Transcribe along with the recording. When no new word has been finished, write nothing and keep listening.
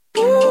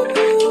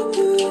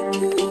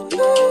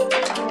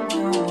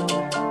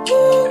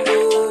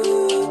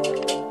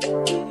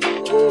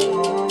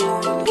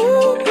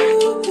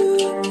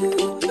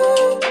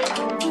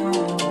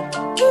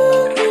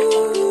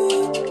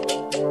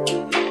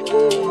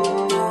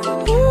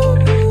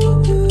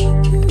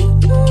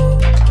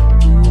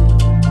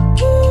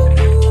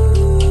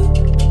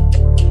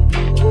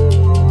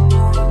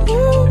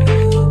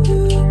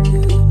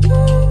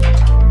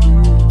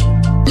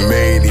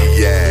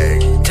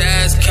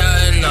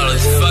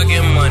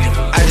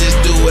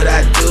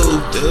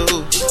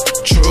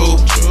True.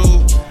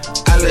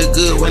 I look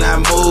good when I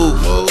move.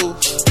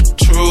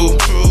 True.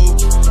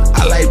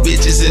 I like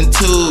bitches in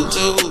twos.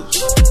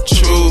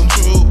 True.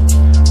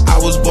 I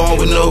was born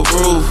with no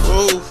roof.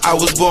 I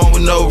was born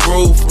with no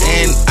roof,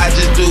 and I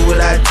just do what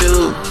I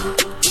do.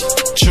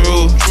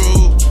 True.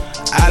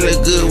 I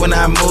look good when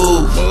I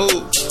move.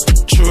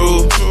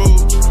 True.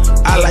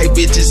 I like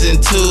bitches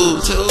in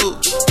twos.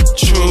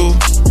 True.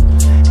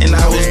 And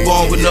I was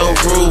born with no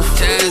roof.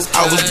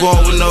 I was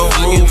born with no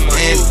roof,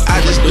 and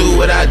I just do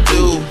what I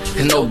do.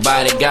 Cause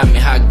nobody got me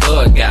how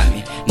God got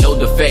me. Know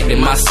the fact that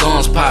my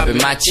song's poppin',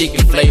 my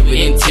chicken flavor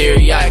in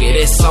teriyaki,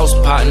 that sauce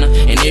partner,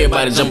 and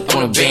everybody jump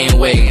on the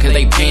bandwagon, cause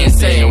they pants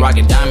sagging,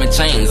 rockin' diamond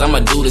chains. I'ma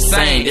do the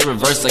same, they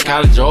reverse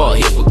psychology or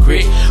a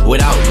hypocrite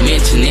without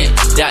mentioning it.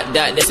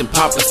 That's in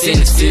proper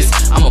sentences.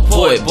 I'm a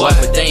poet, boy,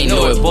 but they ain't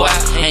know it, boy.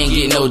 I ain't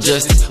getting no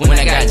justice when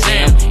I got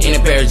jammed in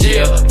a pair of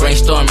jail,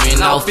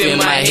 brainstorming off in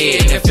my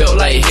head, and it felt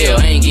like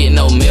hell. I ain't getting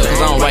no mail, cause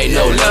I don't write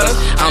no letters.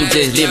 I'm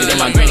just living and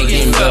my granny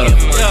getting better.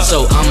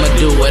 So I'ma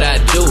do what I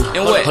do.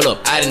 Hold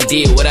up, I done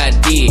did what I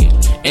did,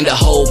 and the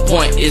whole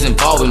point is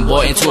involving,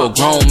 boy, into a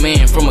grown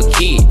man from a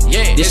kid.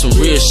 This some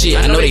real shit,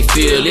 I know they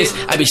feel this.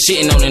 I be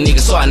shitting on a nigga,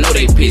 so I know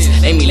they pissed.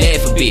 They me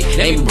laugh a bit,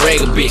 they me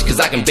brag a bitch, cause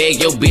I can bag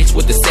your bitch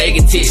with the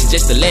sagging tits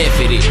just to laugh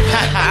at it.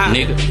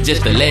 Nigga,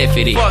 just to laugh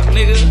at it.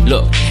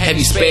 Look, have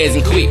you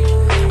spazzing quick?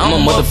 I'm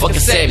a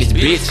motherfucking savage,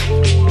 bitch.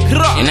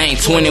 And I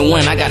ain't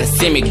 21, I got a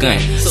semi-gun,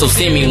 so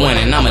send me one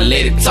and I'ma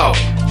let it talk.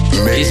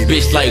 This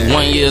bitch like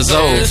 1 year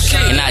old,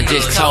 and I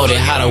just taught it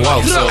how to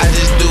walk. So I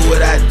just do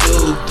what I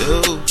do.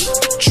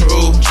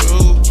 True.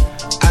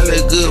 I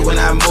look good when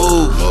I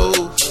move.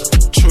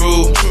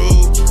 True.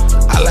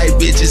 I like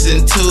bitches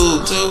in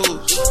twos.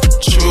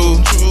 True.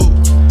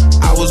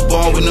 I was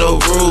born with no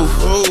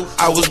roof.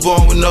 I was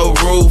born with no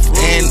roof,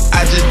 and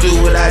I just do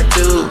what I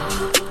do.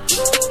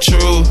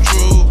 True.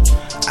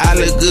 I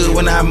look good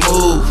when I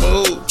move.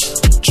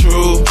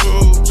 True.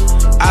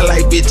 I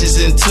like bitches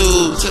in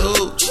twos.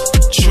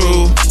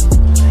 True.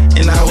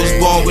 And I was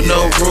born with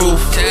no roof.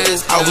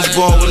 I was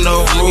born with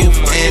no roof,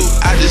 and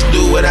I just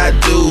do what I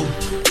do.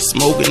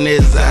 Smoking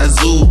that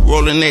Zazu,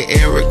 rolling that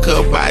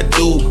Erica, I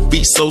do.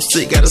 Beat so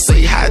sick, gotta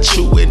say hi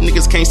chew it.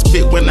 Niggas can't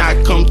spit when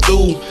I come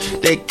through.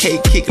 That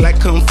cake kick like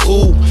kung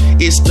fu.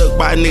 It stuck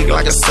by a nigga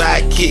like a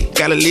sidekick.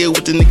 Gotta live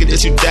with the nigga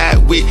that you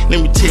died with.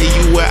 Let me tell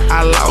you where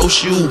I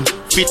lost you.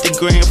 50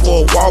 grand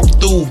for a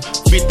walkthrough,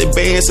 50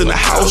 bands in a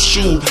house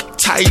shoe.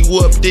 Tie you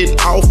up, then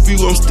off you.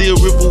 I'm still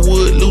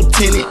Riverwood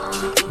Lieutenant.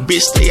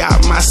 Bitch, stay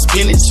out my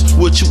spinach.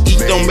 What you eat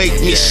don't make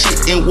me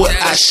shit, and what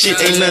I shit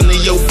ain't none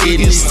of your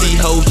business. See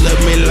hoes love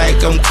me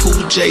like I'm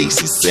Cool J.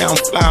 See say I'm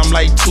fly, I'm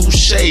like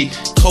Touche.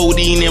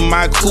 Codeine in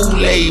my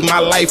Kool-Aid. My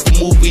life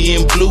a movie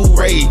in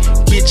Blu-ray.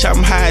 Bitch,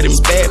 I'm hiding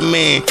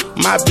Batman.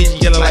 My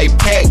bitch yelling like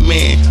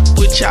Pac-Man.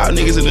 Put y'all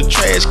niggas in the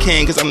trash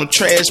can, cause I'm the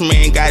trash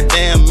man,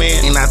 goddamn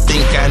man. And I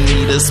think I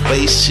need a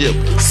spaceship.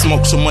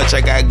 Smoke so much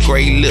I got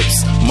gray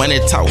lips. Money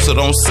talk so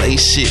don't say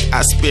shit.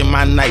 I spend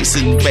my nights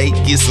in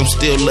Vegas. I'm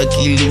still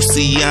Lucky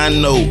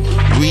Luciano.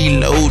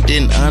 Reload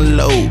and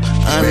unload.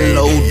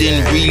 Unload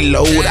and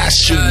reload. I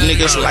shoot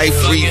niggas like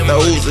free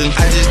throws, and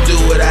I just do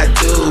what I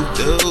do.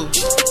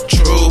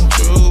 True.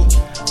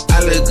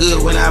 I look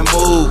good when I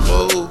move.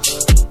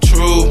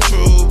 True.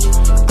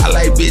 I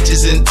like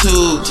bitches in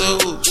twos.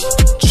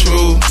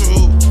 True.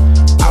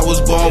 I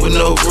was born with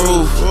no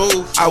roof.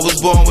 I was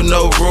born with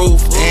no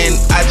roof, and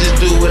I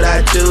just do what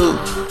I do.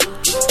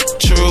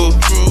 True.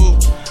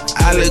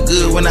 I look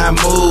good when I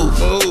move.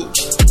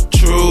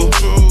 True.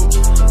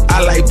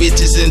 I like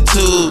bitches in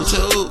twos.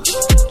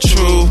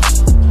 True.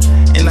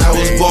 And I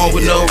was born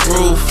with no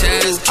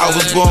roof. I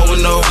was born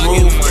with no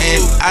roof,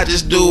 and I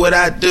just do what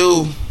I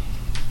do.